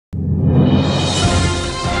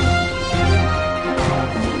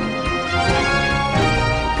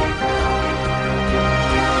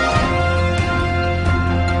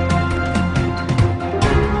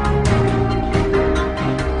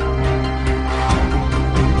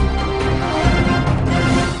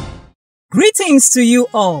Greetings to you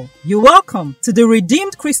all. You're welcome to the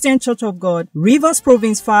Redeemed Christian Church of God, Rivers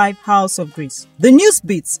Province 5, House of Grace. The News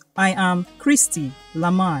Beats. I am Christy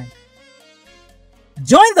Lamai.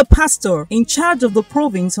 Join the pastor in charge of the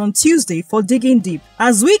province on Tuesday for Digging Deep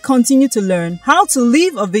as we continue to learn how to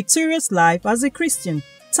live a victorious life as a Christian.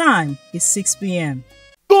 Time is 6 p.m.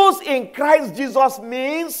 Those in Christ Jesus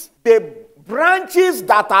means the branches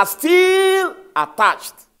that are still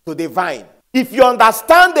attached to the vine. If you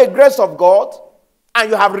understand the grace of God and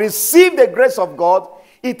you have received the grace of God,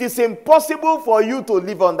 it is impossible for you to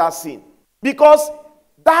live under sin. Because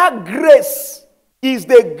that grace is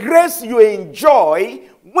the grace you enjoy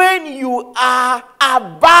when you are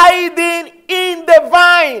abiding in the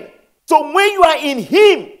vine. So when you are in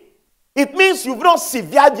Him, it means you've not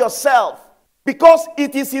severed yourself. Because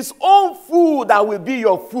it is His own food that will be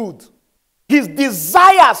your food. His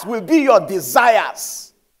desires will be your desires.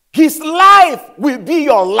 His life will be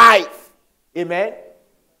your life. Amen.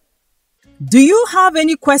 Do you have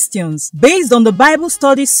any questions based on the Bible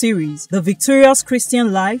study series, The Victorious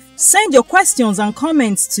Christian Life? Send your questions and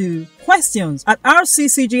comments to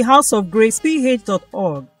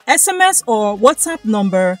questions@rccghouseofgraceph.org. SMS or WhatsApp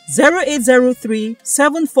number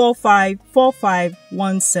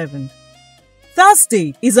 0803-745-4517.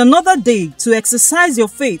 Thursday is another day to exercise your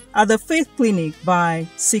faith at the Faith Clinic by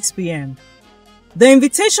 6 p.m. The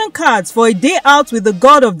invitation cards for a day out with the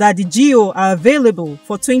God of Daddy Gio are available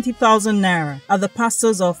for 20,000 naira at the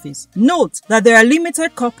pastor's office. Note that there are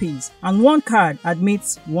limited copies and one card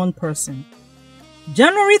admits one person.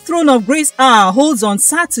 January Throne of Grace Hour holds on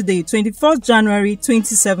Saturday, 24th January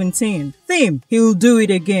 2017. Theme: He'll Do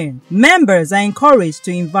It Again. Members are encouraged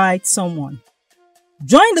to invite someone.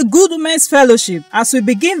 Join the Good Women's Fellowship as we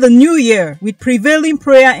begin the new year with prevailing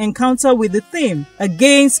prayer encounter with the theme,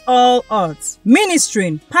 Against All Odds.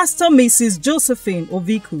 Ministering Pastor Mrs. Josephine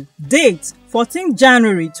Oviku. Date 14th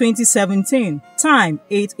January 2017. Time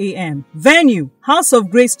 8 a.m. Venue House of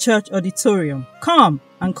Grace Church Auditorium. Come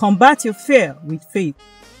and combat your fear with faith.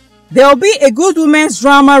 There will be a Good Women's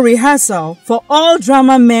Drama rehearsal for all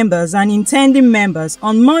drama members and intending members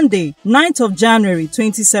on Monday, 9th of January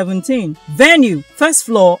 2017. Venue, first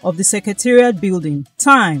floor of the Secretariat Building.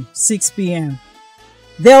 Time, 6 p.m.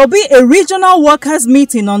 There will be a regional workers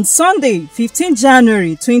meeting on Sunday, 15th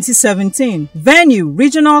January 2017. Venue,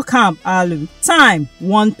 Regional Camp Alu. Time,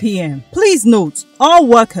 1 p.m. Please note, all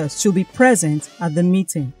workers should be present at the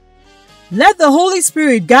meeting. Let the Holy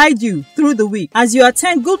Spirit guide you through the week as you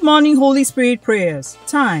attend Good Morning Holy Spirit prayers.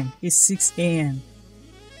 Time is 6 a.m.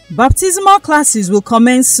 Baptismal classes will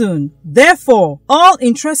commence soon. Therefore, all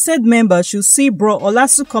interested members should see Bro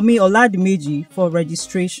Olasukomi Oladimeji for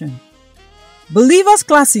registration. Believers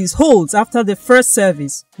classes holds after the first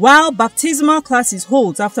service, while baptismal classes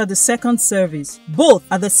holds after the second service, both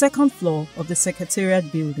at the second floor of the Secretariat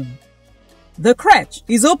Building. The crèche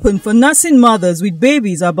is open for nursing mothers with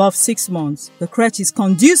babies above 6 months. The crèche is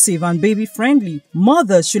conducive and baby-friendly.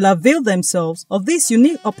 Mothers should avail themselves of this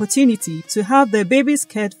unique opportunity to have their babies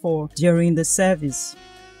cared for during the service.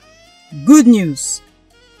 Good news!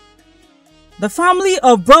 The family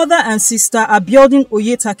of brother and sister Abiodun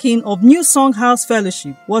Oyetakin of New Song House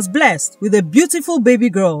Fellowship was blessed with a beautiful baby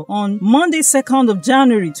girl on Monday, 2nd of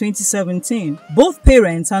January 2017. Both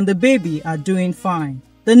parents and the baby are doing fine.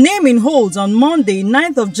 The naming holds on Monday,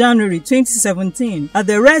 9th of January 2017 at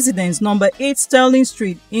the residence number 8 Sterling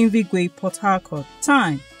Street, Invigwe, Port Harcourt.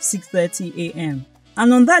 Time 6:30 a.m.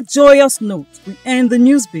 And on that joyous note, we end the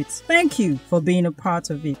news bit. Thank you for being a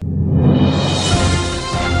part of it.